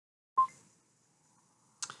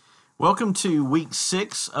Welcome to week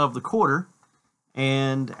 6 of the quarter,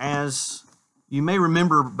 and as you may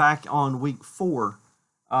remember back on week 4,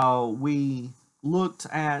 we looked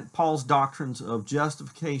at Paul's doctrines of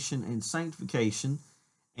justification and sanctification,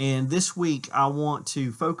 and this week I want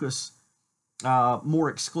to focus more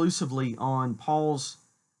exclusively on Paul's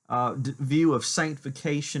view of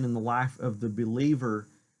sanctification in the life of the believer,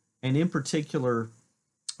 and in particular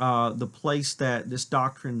the place that this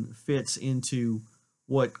doctrine fits into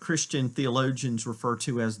what Christian theologians refer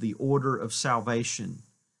to as the order of salvation,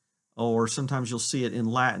 or sometimes you'll see it in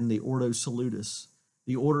Latin, the Ordo Salutis,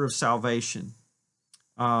 the order of salvation.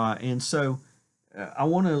 And so I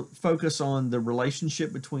want to focus on the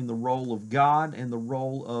relationship between the role of God and the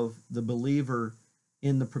role of the believer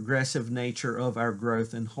in the progressive nature of our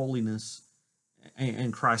growth in holiness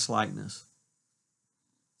and Christ-likeness.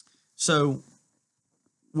 So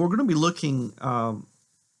we're going to be looking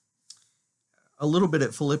a little bit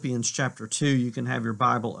at Philippians chapter 2. You can have your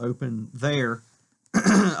Bible open there.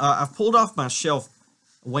 I've pulled off my shelf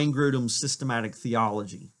Wayne Grudem's Systematic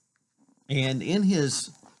Theology. And in his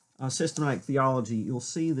Systematic Theology, you'll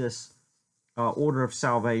see this order of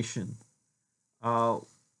salvation. And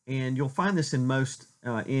you'll find this in most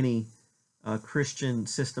any Christian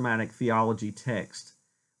systematic theology text,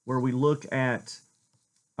 where we look at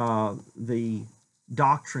the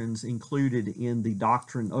doctrines included in the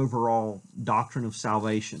overall doctrine of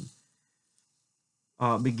salvation,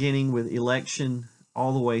 beginning with election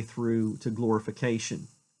all the way through to glorification,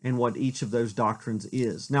 and what each of those doctrines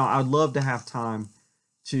is. Now, I'd love to have time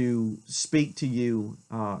to speak to you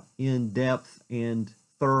in depth and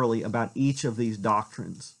thoroughly about each of these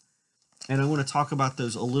doctrines, and I want to talk about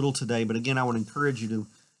those a little today. But again, I would encourage you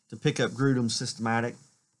to pick up Grudem's Systematic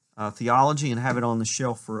Theology and have it on the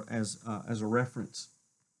shelf as a reference.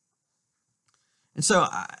 And so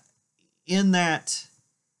in that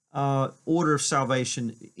order of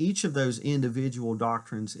salvation, each of those individual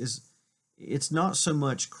doctrines it's not so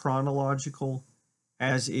much chronological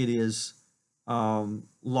as it is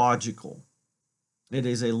logical. It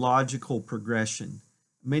is a logical progression.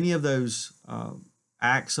 Many of those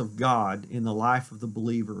acts of God in the life of the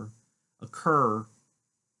believer occur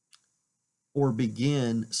or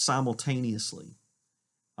begin simultaneously.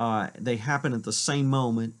 They happen at the same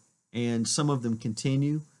moment, and some of them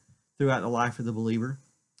continue throughout the life of the believer,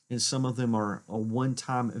 and some of them are a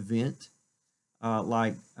one-time event,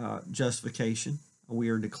 like justification. We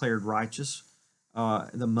are declared righteous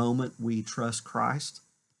the moment we trust Christ.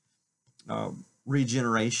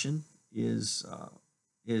 Regeneration is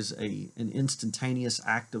an instantaneous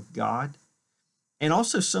act of God. And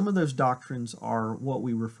also some of those doctrines are what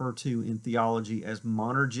we refer to in theology as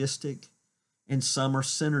monergistic, and some are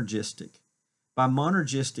synergistic. By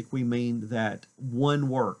monergistic, we mean that one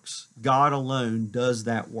works. God alone does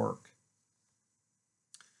that work.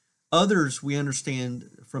 Others we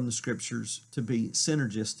understand from the scriptures to be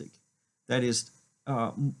synergistic. That is,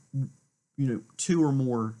 two or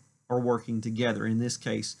more are working together. In this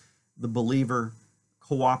case, the believer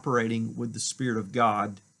cooperating with the Spirit of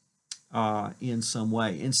God in some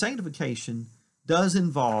way. And sanctification does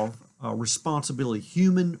involve responsibility,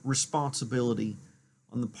 human responsibility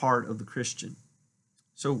on the part of the Christian.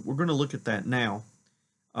 So we're going to look at that now,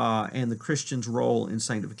 and the Christian's role in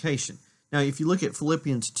sanctification. Now, if you look at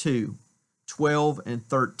Philippians 2, 12 and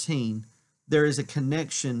 13, there is a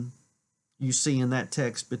connection you see in that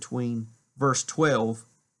text between verse 12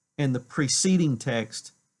 and the preceding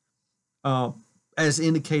text, as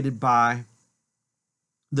indicated by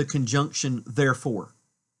the conjunction therefore.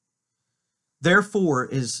 Therefore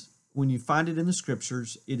is, when you find it in the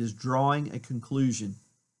scriptures, it is drawing a conclusion.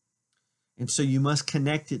 And so you must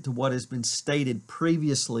connect it to what has been stated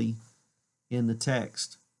previously in the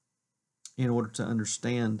text in order to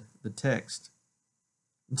understand the text.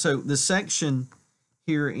 And so the section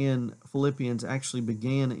here in Philippians actually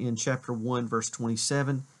began in chapter 1, verse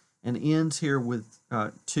 27, and ends here with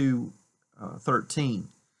 2:13.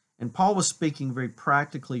 And Paul was speaking very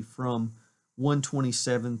practically from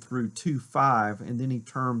 1:27 through 2:5, and then he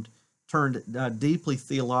turned deeply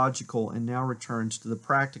theological and now returns to the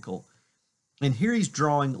practical. And here he's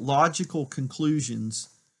drawing logical conclusions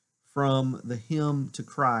from the hymn to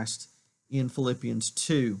Christ in Philippians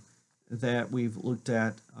 2 that we've looked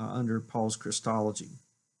at under Paul's Christology.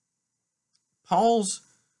 Paul's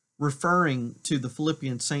referring to the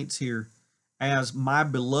Philippian saints here as my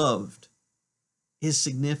beloved is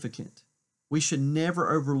significant. We should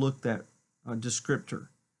never overlook that descriptor.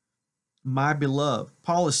 My beloved.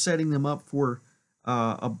 Paul is setting them up for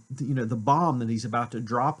the bomb that he's about to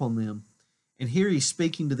drop on them. And here he's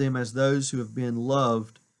speaking to them as those who have been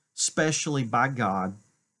loved specially by God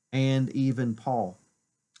and even Paul.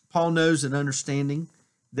 Paul knows and understanding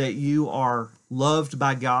that you are loved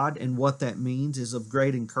by God, and what that means is of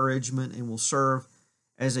great encouragement and will serve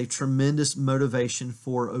as a tremendous motivation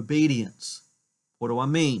for obedience. What do I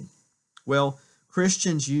mean? Well,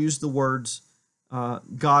 Christians use the words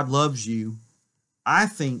God loves you, I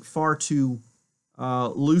think, far too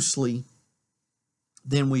loosely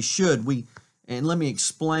than we should. And let me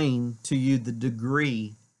explain to you the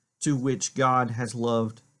degree to which God has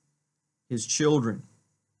loved his children.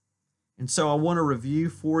 And so I want to review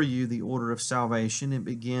for you the order of salvation. It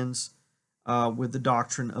begins with the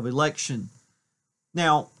doctrine of election.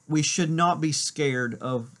 Now, we should not be scared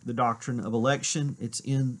of the doctrine of election. It's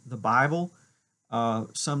in the Bible.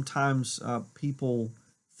 Sometimes people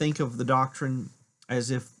think of the doctrine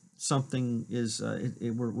as if something is,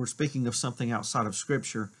 we're speaking of something outside of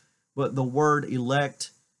Scripture. But the word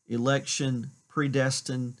elect, election,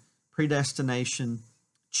 predestination,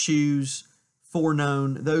 choose,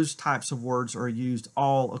 foreknown, those types of words are used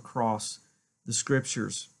all across the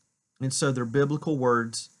Scriptures. And so they're biblical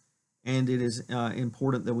words, and it is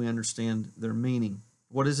important that we understand their meaning.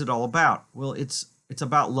 What is it all about? Well, it's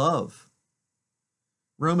about love.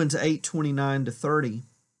 Romans 8:29-30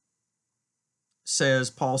 says,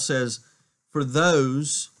 Paul says, for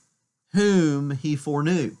those whom he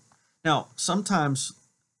foreknew. Now, sometimes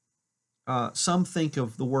some think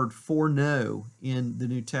of the word foreknow in the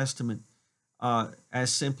New Testament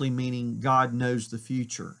as simply meaning God knows the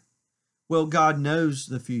future. Well, God knows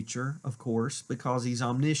the future, of course, because he's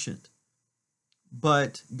omniscient.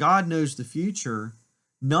 But God knows the future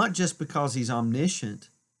not just because he's omniscient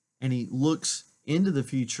and he looks into the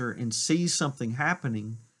future and sees something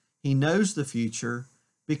happening. He knows the future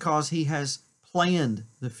because he has planned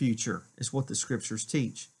the future, is what the Scriptures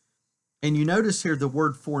teach. And you notice here the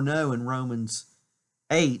word foreknow in Romans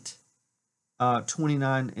 8,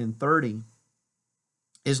 29 and 30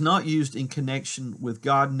 is not used in connection with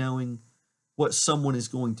God knowing what someone is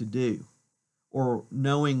going to do or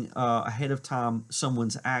knowing ahead of time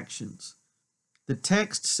someone's actions. The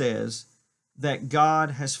text says that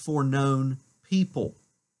God has foreknown people.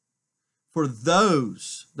 For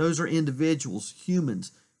those are individuals,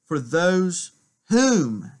 humans, for those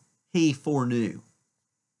whom he foreknew.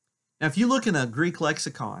 Now, if you look in a Greek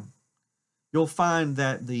lexicon, you'll find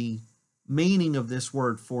that the meaning of this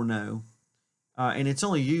word foreknow, and it's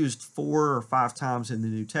only used 4 or 5 times in the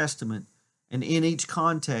New Testament, and in each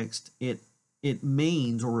context, it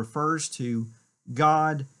means or refers to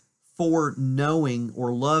God foreknowing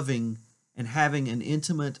or loving and having an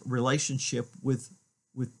intimate relationship with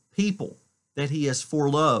people that he has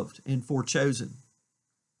foreloved and forechosen.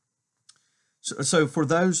 So for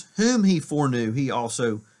those whom he foreknew, he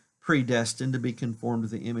also predestined to be conformed to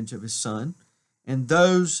the image of his Son. And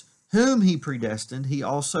those whom he predestined, he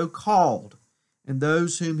also called. And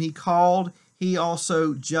those whom he called, he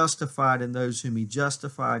also justified. And those whom he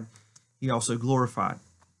justified, he also glorified.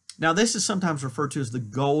 Now, this is sometimes referred to as the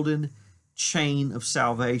golden chain of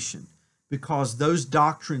salvation, because those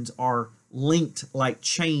doctrines are linked like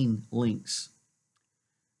chain links.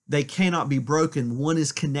 They cannot be broken. One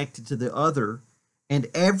is connected to the other, and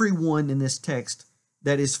everyone in this text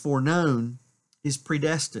that is foreknown is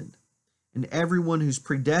predestined. And everyone who's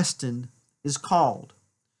predestined is called.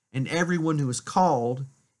 And everyone who is called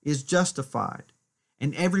is justified.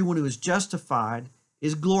 And everyone who is justified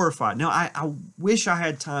is glorified. Now, I wish I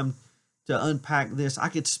had time to unpack this. I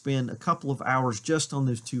could spend a couple of hours just on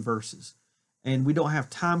those 2 verses. And we don't have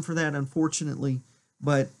time for that, unfortunately.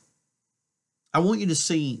 But I want you to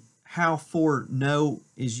see how foreknow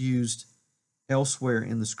is used elsewhere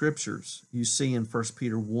in the Scriptures. You see in 1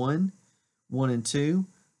 Peter 1, 1 and 2,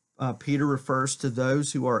 Peter refers to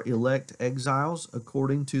those who are elect exiles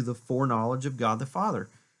according to the foreknowledge of God the Father.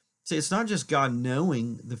 See, it's not just God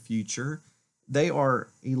knowing the future. They are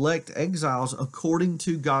elect exiles according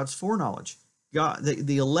to God's foreknowledge.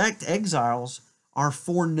 The elect exiles are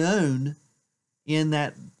foreknown in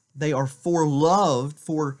that they are foreloved,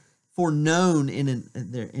 foreknown in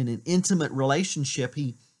an intimate relationship.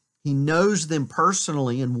 He knows them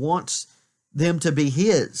personally and wants them to be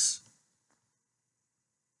his.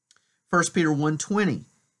 1 Peter 1:20,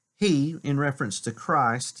 he, in reference to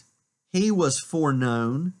Christ, he was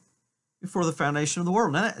foreknown before the foundation of the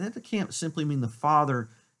world. Now, that can't simply mean the Father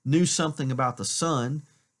knew something about the Son,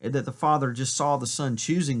 that the Father just saw the Son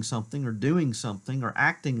choosing something or doing something or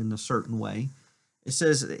acting in a certain way. It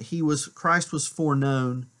says that Christ was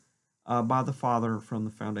foreknown by the Father from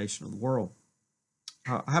the foundation of the world.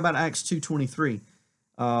 How about Acts 2:23?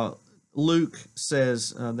 Luke says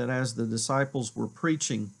that as the disciples were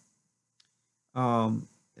preaching,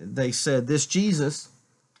 they said, this Jesus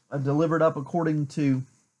delivered up according to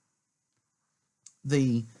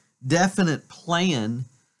the definite plan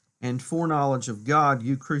and foreknowledge of God,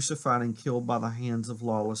 you crucified and killed by the hands of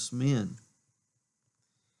lawless men.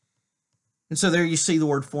 And so there you see the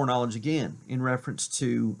word foreknowledge again in reference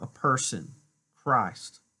to a person,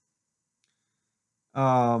 Christ.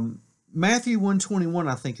 Matthew 1:21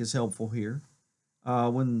 I think is helpful here.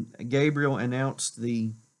 When Gabriel announced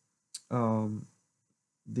the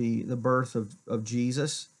birth of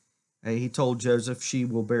Jesus, he told Joseph, she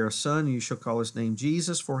will bear a son, and you shall call his name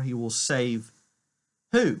Jesus, for he will save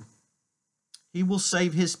who? He will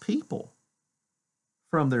save his people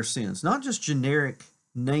from their sins. Not just generic,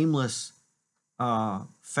 nameless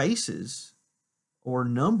faces or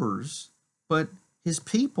numbers, but his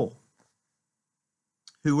people.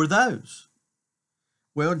 Who are those?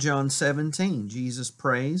 Well, John 17, Jesus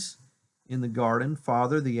prays in the garden,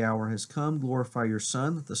 Father, the hour has come, glorify your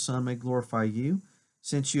Son, that the Son may glorify you,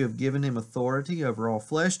 since you have given him authority over all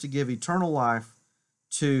flesh to give eternal life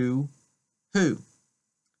to who?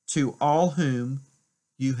 To all whom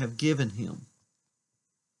you have given him.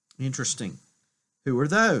 Interesting. Who are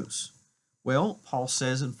those? Well, Paul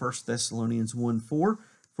says in 1 Thessalonians 1:4,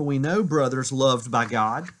 for we know, brothers loved by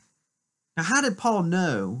God. Now, how did Paul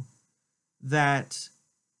know that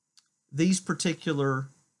these particular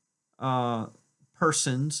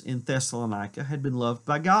persons in Thessalonica had been loved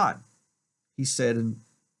by God? He said in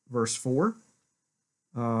verse 4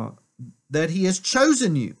 that he has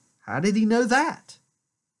chosen you. How did he know that?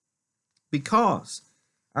 Because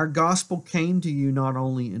our gospel came to you not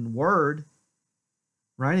only in word,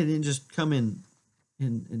 right? It didn't just come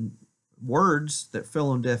in words that fell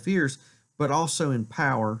on deaf ears, but also in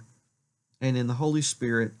power and in the Holy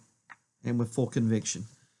Spirit and with full conviction.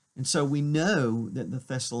 And so we know that the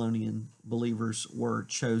Thessalonian believers were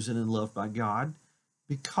chosen and loved by God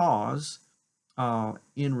because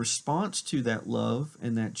in response to that love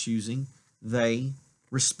and that choosing, they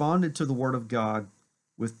responded to the Word of God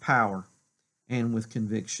with power and with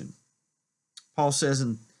conviction. Paul says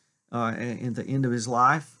in the end of his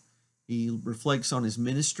life, he reflects on his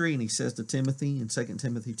ministry, and he says to Timothy in 2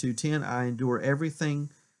 Timothy 2:10, I endure everything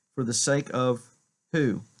for the sake of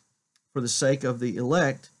who? For the sake of the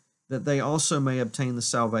elect, that they also may obtain the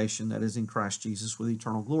salvation that is in Christ Jesus with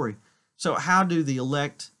eternal glory. So how do the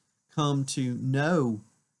elect come to know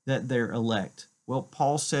that they're elect? Well,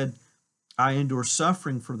 Paul said, I endure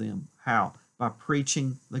suffering for them. How? By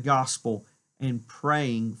preaching the gospel and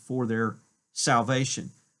praying for their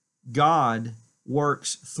salvation. God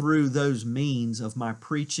works through those means of my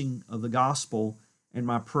preaching of the gospel and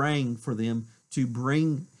my praying for them to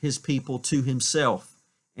bring his people to himself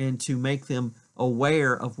and to make them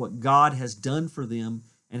aware of what God has done for them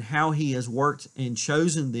and how he has worked and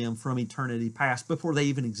chosen them from eternity past before they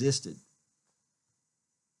even existed.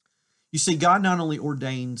 You see, God not only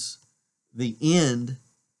ordains the end,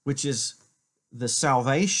 which is the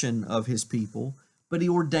salvation of his people, but he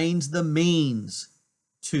ordains the means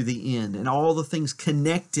to the end and all the things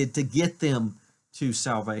connected to get them to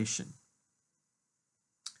salvation.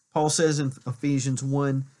 Paul says in Ephesians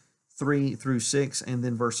 1:3-6 and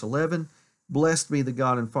then verse 11, blessed be the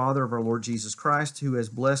God and Father of our Lord Jesus Christ, who has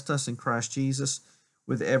blessed us in Christ Jesus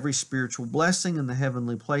with every spiritual blessing in the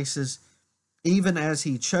heavenly places, even as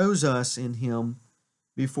he chose us in him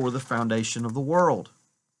before the foundation of the world.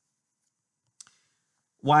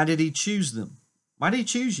 Why did he choose them? Why did he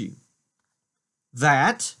choose you?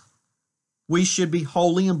 That we should be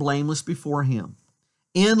holy and blameless before him.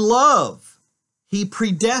 In love, he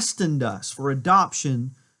predestined us for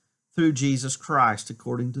adoption through Jesus Christ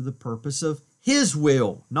according to the purpose of his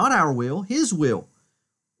will, not our will, his will.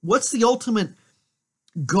 What's the ultimate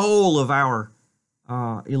goal of our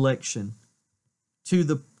election?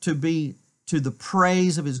 To be to the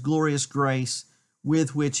praise of his glorious grace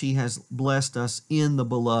with which he has blessed us in the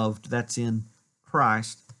beloved, that's in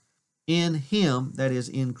Christ. In him, that is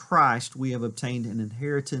in Christ, we have obtained an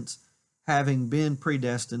inheritance, having been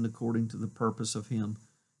predestined according to the purpose of him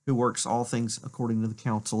who works all things according to the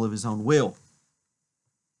counsel of his own will.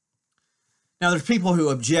 Now, there's people who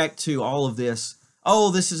object to all of this.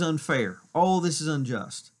 Oh, this is unfair. Oh, this is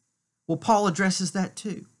unjust. Well, Paul addresses that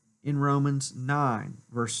too in Romans 9,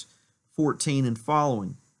 verse 14 and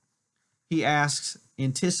following. He asks,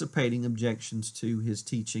 anticipating objections to his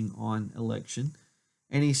teaching on election,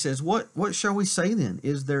 and he says, what shall we say then?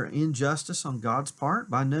 Is there injustice on God's part?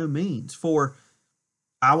 By no means. For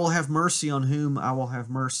I will have mercy on whom I will have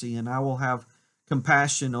mercy, and I will have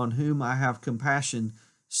compassion on whom I have compassion.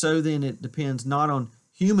 So then it depends not on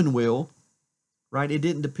human will, right? It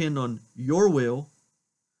didn't depend on your will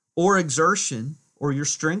or exertion or your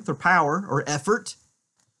strength or power or effort,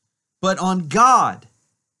 but on God,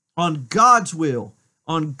 on God's will,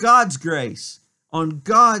 on God's grace, on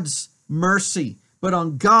God's mercy, but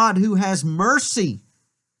on God who has mercy.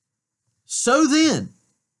 So then,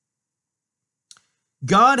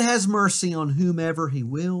 God has mercy on whomever he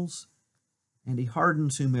wills, and he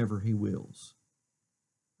hardens whomever he wills.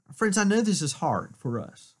 Friends, I know this is hard for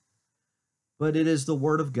us, but it is the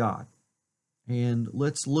Word of God. And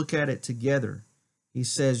let's look at it together. He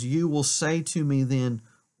says, you will say to me then,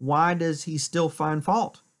 why does he still find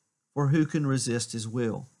fault? For who can resist his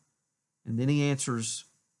will? And then he answers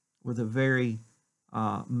with a very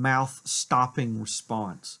mouth-stopping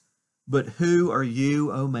response. But who are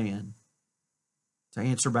you, O man, to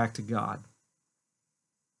answer back to God?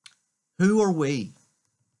 Who are we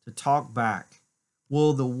to talk back?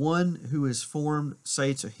 Will the one who is formed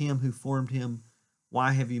say to him who formed him,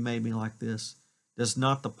 why have you made me like this? Does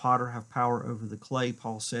not the potter have power over the clay?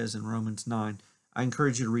 Paul says in Romans 9. I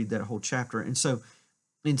encourage you to read that whole chapter. And so,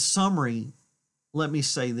 in summary, let me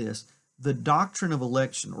say this. The doctrine of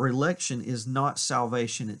election, or election, is not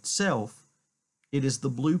salvation itself. It is the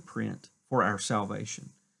blueprint for our salvation.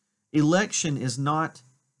 Election is not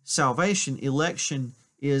salvation. Election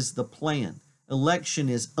is the plan. Election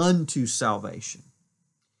is unto salvation.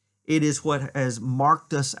 It is what has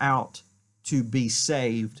marked us out to be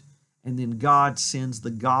saved, and then God sends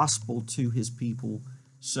the gospel to his people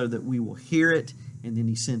so that we will hear it, and then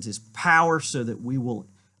he sends his power so that we will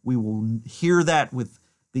hear that with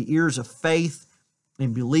the ears of faith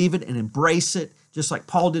and believe it and embrace it, just like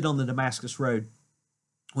Paul did on the Damascus Road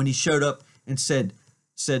when he showed up and said,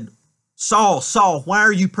 Saul, Saul, why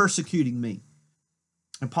are you persecuting me?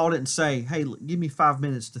 And Paul didn't say, hey, give me 5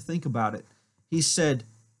 minutes to think about it. He said,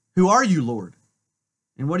 who are you, Lord?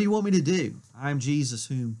 And what do you want me to do? I am Jesus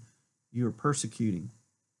whom you are persecuting.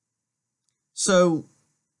 So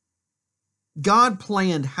God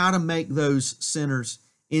planned how to make those sinners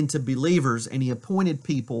into believers, and he appointed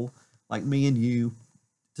people like me and you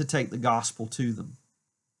to take the gospel to them.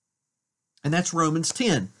 And that's Romans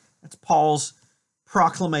 10. That's Paul's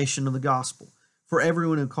proclamation of the gospel. For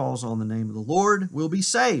everyone who calls on the name of the Lord will be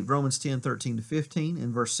saved. Romans 10, 13 to 15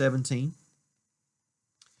 and verse 17.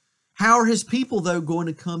 How are his people, though, going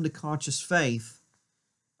to come to conscious faith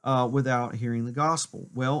without hearing the gospel?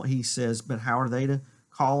 Well, he says, but how are they to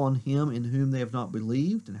call on him in whom they have not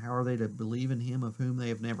believed? And how are they to believe in him of whom they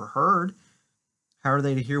have never heard? How are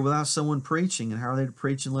they to hear without someone preaching? And how are they to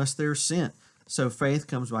preach unless they are sent? So faith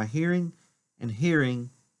comes by hearing, and hearing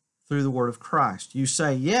through the word of Christ. You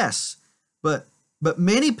say, yes, but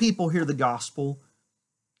many people hear the gospel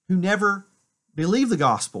who never believe the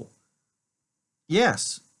gospel.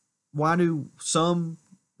 Yes. Why do some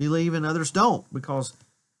believe and others don't? Because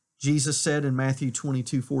Jesus said in Matthew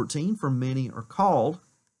 22:14, for many are called,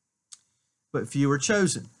 but few are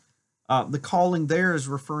chosen. The calling there is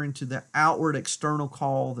referring to the outward external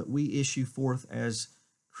call that we issue forth as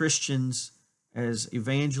Christians, as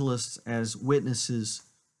evangelists, as witnesses.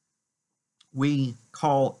 We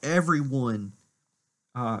call everyone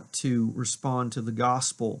to respond to the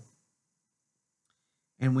gospel.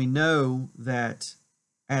 And we know that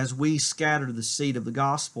as we scatter the seed of the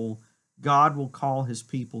gospel, God will call his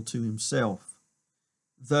people to himself.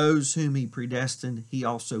 Those whom he predestined, he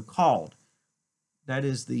also called. That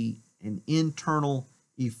is an internal,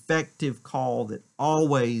 effective call that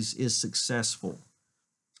always is successful.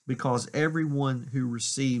 Because everyone who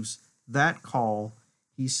receives that call,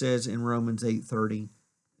 he says in Romans 8:30,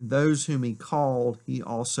 those whom he called, he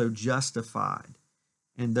also justified.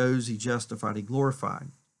 And those he justified, he glorified.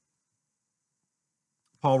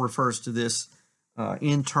 Paul refers to this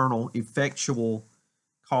internal, effectual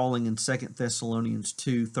calling in 2 Thessalonians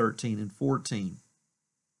 2:13 and 14,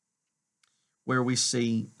 where we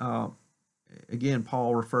see, again,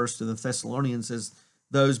 Paul refers to the Thessalonians as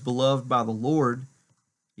those beloved by the Lord.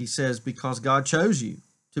 He says, because God chose you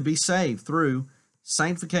to be saved through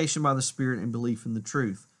sanctification by the Spirit and belief in the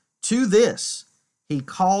truth. To this, he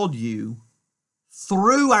called you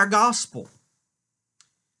through our gospel.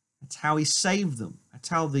 That's how he saved them. That's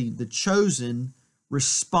how the chosen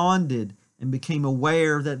responded and became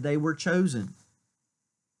aware that they were chosen.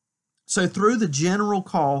 So through the general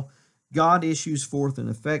call, God issues forth an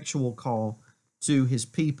effectual call to his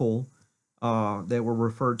people that were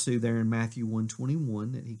referred to there in Matthew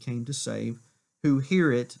 1:21, that he came to save, who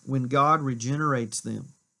hear it when God regenerates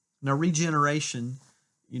them. Now, regeneration,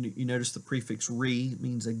 you notice the prefix re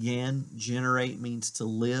means again. Generate means to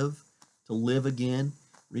live again.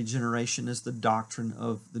 Regeneration is the doctrine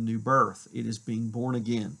of the new birth. It is being born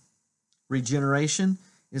again. Regeneration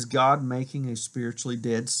is God making a spiritually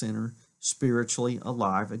dead sinner spiritually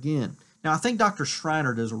alive again. Now, I think Dr.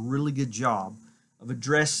 Schreiner does a really good job of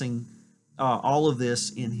addressing all of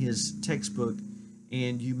this in his textbook,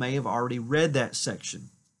 and you may have already read that section.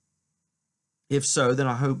 If so, then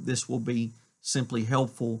I hope this will be simply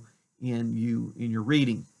helpful in your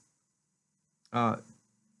reading.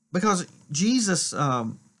 Because Jesus,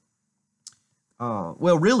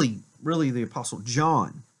 really the Apostle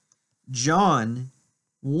John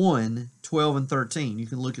 1, 12 and 13. You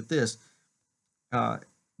can look at this.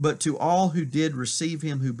 But to all who did receive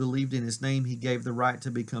him, who believed in his name, he gave the right to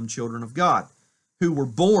become children of God, who were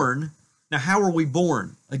born. Now, how are we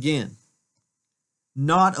born? Again,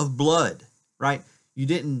 not of blood, right?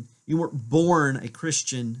 You weren't born a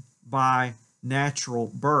Christian by natural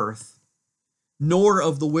birth, nor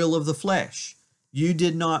of the will of the flesh. You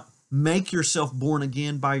did not make yourself born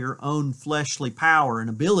again by your own fleshly power and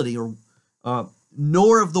ability, or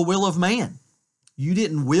nor of the will of man. You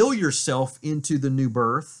didn't will yourself into the new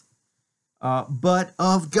birth, but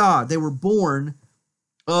of God. They were born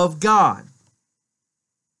of God.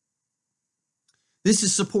 This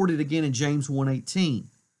is supported again in James 1:18.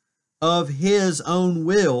 Of his own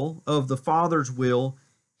will, of the Father's will,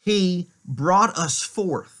 he brought us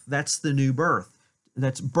forth. That's the new birth.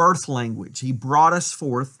 That's birth language. He brought us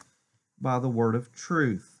forth by the word of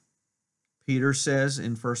truth. Peter says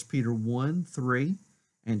in 1 Peter 1:3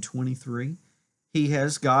 and 23,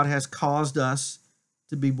 God has caused us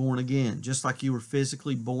to be born again. Just like you were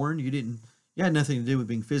physically born, you had nothing to do with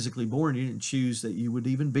being physically born. You didn't choose that you would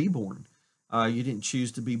even be born. You didn't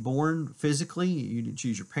choose to be born physically. You didn't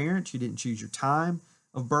choose your parents. You didn't choose your time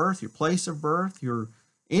of birth, your place of birth,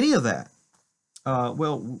 any of that.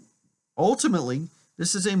 Ultimately,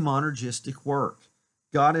 this is a monergistic work.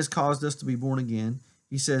 God has caused us to be born again.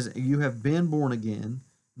 He says, you have been born again,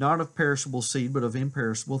 not of perishable seed, but of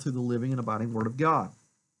imperishable, through the living and abiding word of God.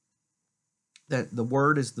 That the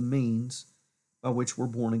word is the means by which we're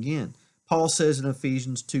born again. Paul says in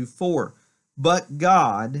Ephesians 2:4, but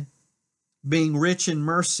God, being rich in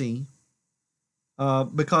mercy,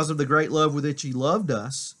 because of the great love with which he loved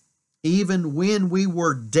us, even when we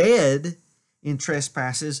were dead in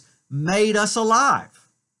trespasses, made us alive.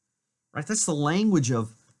 Right? That's the language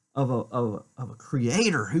of a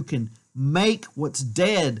creator who can make what's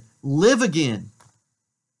dead live again.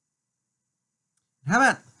 How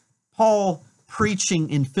about Paul preaching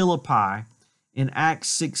in Philippi in Acts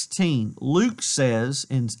 16? Luke says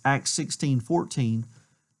in Acts 16:14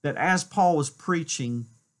 that as Paul was preaching,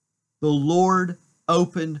 the Lord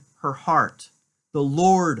opened her heart. The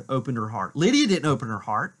Lord opened her heart. Lydia didn't open her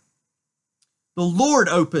heart. The Lord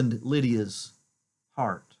opened Lydia's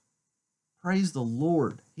heart. Praise the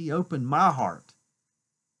Lord. He opened my heart.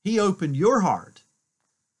 He opened your heart.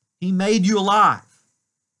 He made you alive.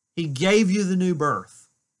 He gave you the new birth.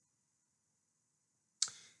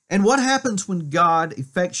 And what happens when God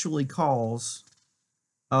effectually calls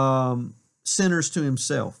sinners to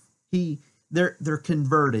himself? They're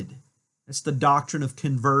converted. It's the doctrine of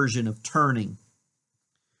conversion, of turning.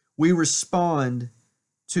 We respond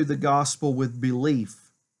to the gospel with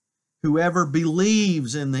belief. Whoever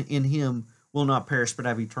believes in him will not perish but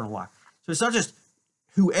have eternal life. So it's not just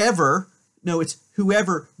whoever, no, it's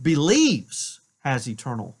whoever believes has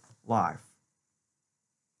eternal life.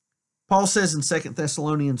 Paul says in 2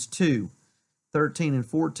 Thessalonians 2:13 and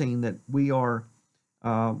 14 that we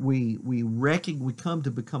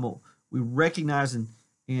recognize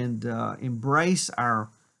and embrace our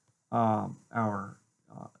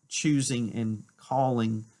choosing and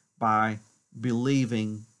calling by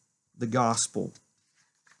believing the gospel.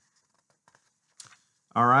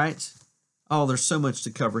 All right. Oh, there's so much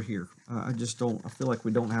to cover here. I feel like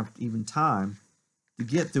we don't have even time to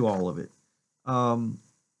get through all of it.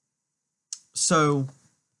 So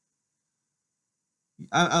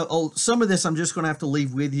some of this I'm just going to have to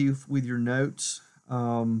leave with you with your notes.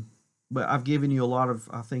 But I've given you a lot of,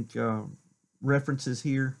 I think, references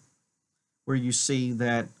here where you see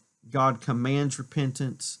that God commands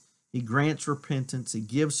repentance. He grants repentance. He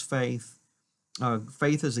gives faith.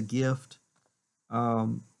 Faith is a gift.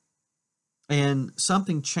 And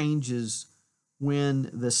something changes when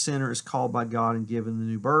the sinner is called by God and given the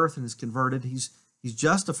new birth and is converted. He's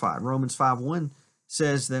justified. Romans 5:1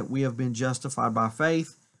 says that we have been justified by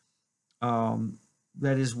faith.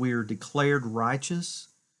 That is, we are declared righteous.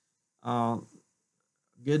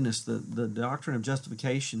 Goodness, the doctrine of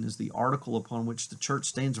justification is the article upon which the church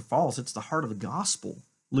stands or falls. It's the heart of the gospel,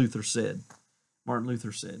 Martin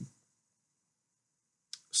Luther said.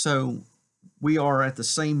 So we are at the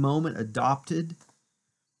same moment adopted.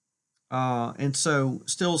 And so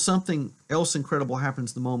still something else incredible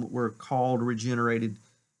happens the moment we're called, regenerated,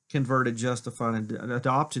 converted, justified, and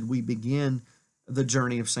adopted, we begin the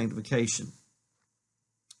journey of sanctification.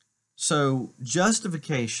 So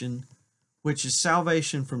justification, which is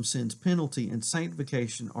salvation from sin's penalty, and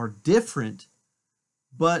sanctification are different,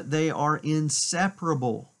 but they are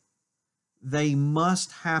inseparable. They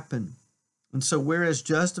must happen. And so whereas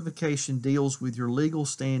justification deals with your legal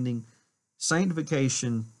standing,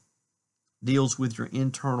 sanctification deals with your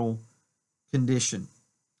internal condition.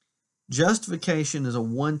 Justification is a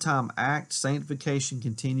one-time act. Sanctification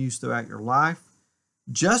continues throughout your life.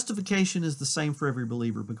 Justification is the same for every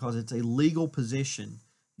believer because it's a legal position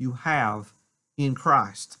you have in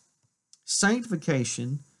Christ.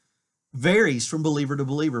 Sanctification varies from believer to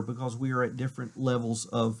believer because we are at different levels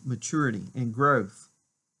of maturity and growth.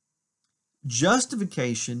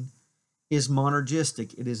 Justification is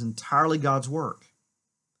monergistic. It is entirely God's work.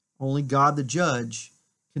 Only God the judge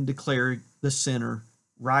can declare the sinner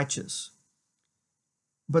righteous.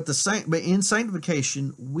 But in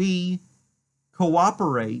sanctification, we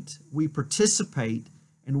cooperate, we participate,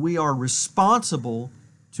 and we are responsible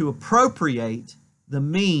to appropriate the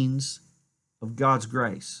means of God's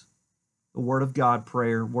grace. The Word of God,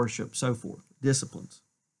 prayer, worship, so forth, disciplines.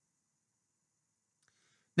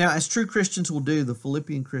 Now, as true Christians will do, the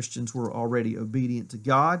Philippian Christians were already obedient to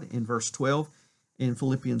God. In verse 12, in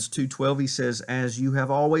Philippians 2:12, he says, as you have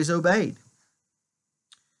always obeyed.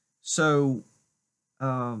 So,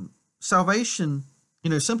 salvation,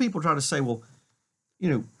 some people try to say, well,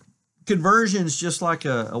 conversion is just like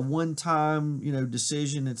a one-time,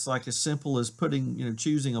 decision. It's like as simple as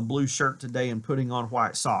choosing a blue shirt today and putting on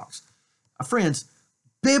white socks. Friends,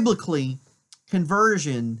 biblically,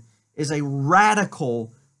 conversion is a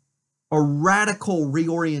radical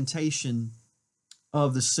reorientation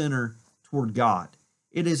of the sinner toward God.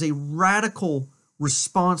 It is a radical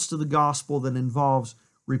response to the gospel that involves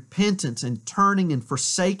repentance and turning and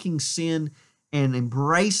forsaking sin and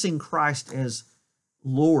embracing Christ as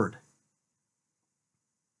Lord.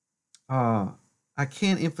 I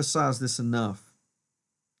can't emphasize this enough.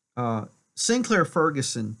 Sinclair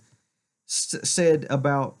Ferguson said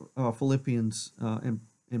about Philippians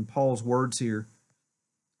in Paul's words here,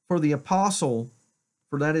 for the apostle,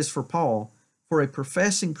 for that is for Paul, for a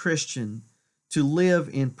professing Christian to live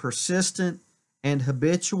in persistent and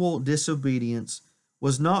habitual disobedience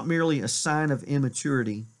was not merely a sign of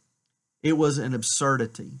immaturity, it was an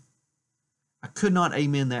absurdity. I could not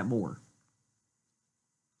amen that more.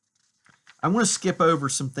 I want to skip over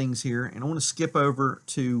some things here, and I want to skip over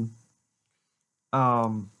to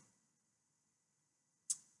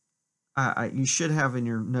you should have in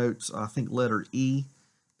your notes, I think, letter E.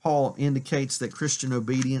 Paul indicates that Christian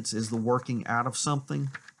obedience is the working out of something.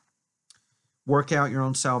 Work out your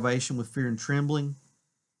own salvation with fear and trembling.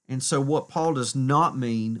 And so what Paul does not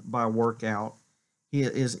mean by work out, he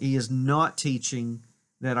is not teaching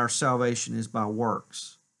that our salvation is by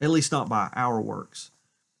works, at least not by our works.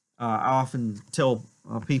 I often tell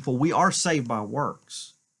people we are saved by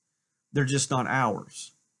works. They're just not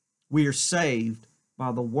ours. We are saved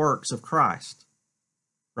by the works of Christ,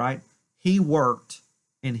 right? He worked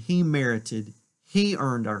and he merited, he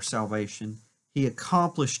earned our salvation. He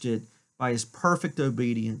accomplished it by his perfect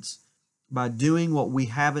obedience, by doing what we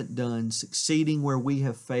haven't done, succeeding where we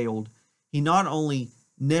have failed. He not only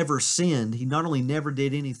never sinned, he not only never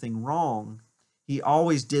did anything wrong, he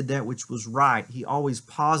always did that which was right. He always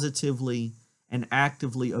positively and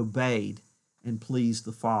actively obeyed and pleased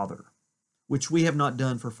the Father, which we have not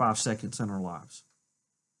done for 5 seconds in our lives.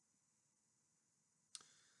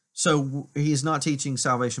 So he is not teaching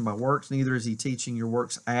salvation by works, neither is he teaching your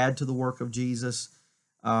works add to the work of Jesus,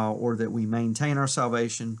 or that we maintain our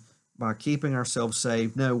salvation by keeping ourselves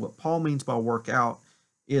saved. No, what Paul means by work out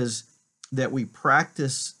is that we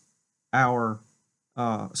practice our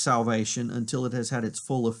salvation until it has had its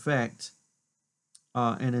full effect,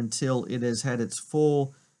 and until it has had its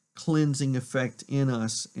full cleansing effect in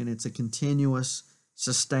us, and it's a continuous,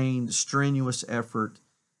 sustained, strenuous effort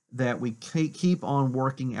that we keep on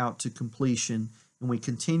working out to completion, and we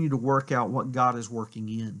continue to work out what God is working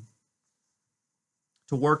in.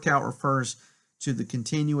 To work out refers to the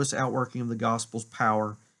continuous outworking of the gospel's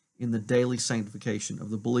power in the daily sanctification of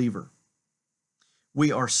the believer.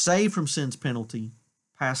 We are saved from sin's penalty,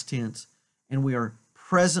 past tense, and we are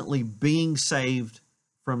presently being saved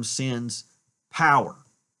from sin's power.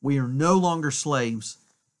 We are no longer slaves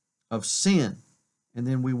of sin, and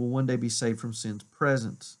then we will one day be saved from sin's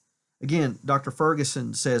presence. Again, Dr.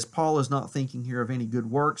 Ferguson says, Paul is not thinking here of any good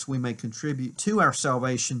works we may contribute to our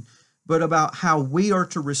salvation, but about how we are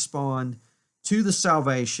to respond to the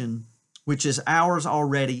salvation which is ours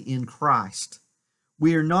already in Christ.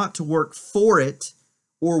 We are not to work for it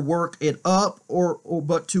or work it up,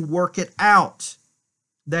 but to work it out.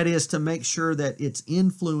 That is, to make sure that its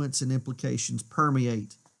influence and implications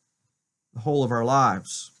permeate the whole of our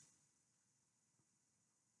lives.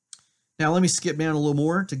 Now, let me skip down a little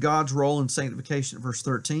more to God's role in sanctification at verse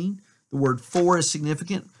 13. The word "for" is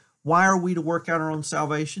significant. Why are we to work out our own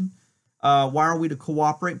salvation? Why are we to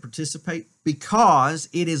cooperate and participate? Because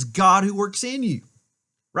it is God who works in you,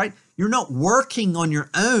 right? You're not working on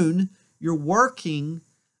your own. You're working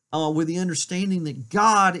with the understanding that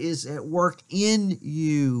God is at work in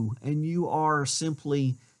you, and you are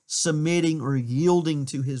simply submitting or yielding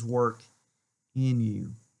to his work in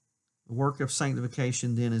you. The work of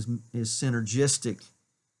sanctification then is synergistic.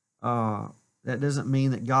 That doesn't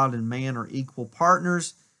mean that God and man are equal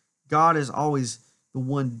partners. God is always the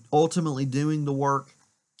one ultimately doing the work,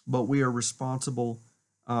 but we are responsible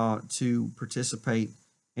to participate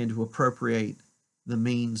and to appropriate the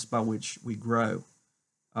means by which we grow.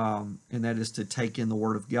 And that is to take in the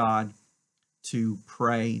Word of God, to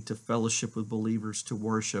pray, to fellowship with believers, to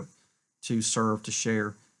worship, to serve, to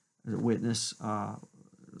share, to witness,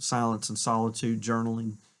 silence and solitude,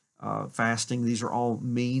 journaling, fasting. These are all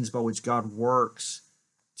means by which God works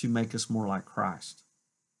to make us more like Christ.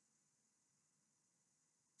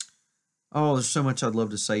 Oh, there's so much I'd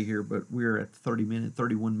love to say here, but we're at the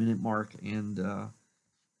 31-minute mark, and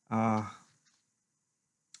I'll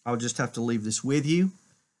just have to leave this with you,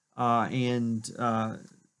 and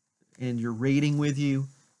your reading with you,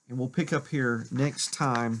 and we'll pick up here next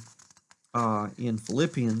time in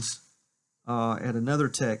Philippians at another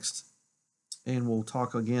text, and we'll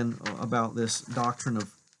talk again about this doctrine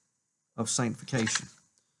of sanctification.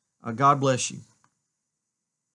 God bless you.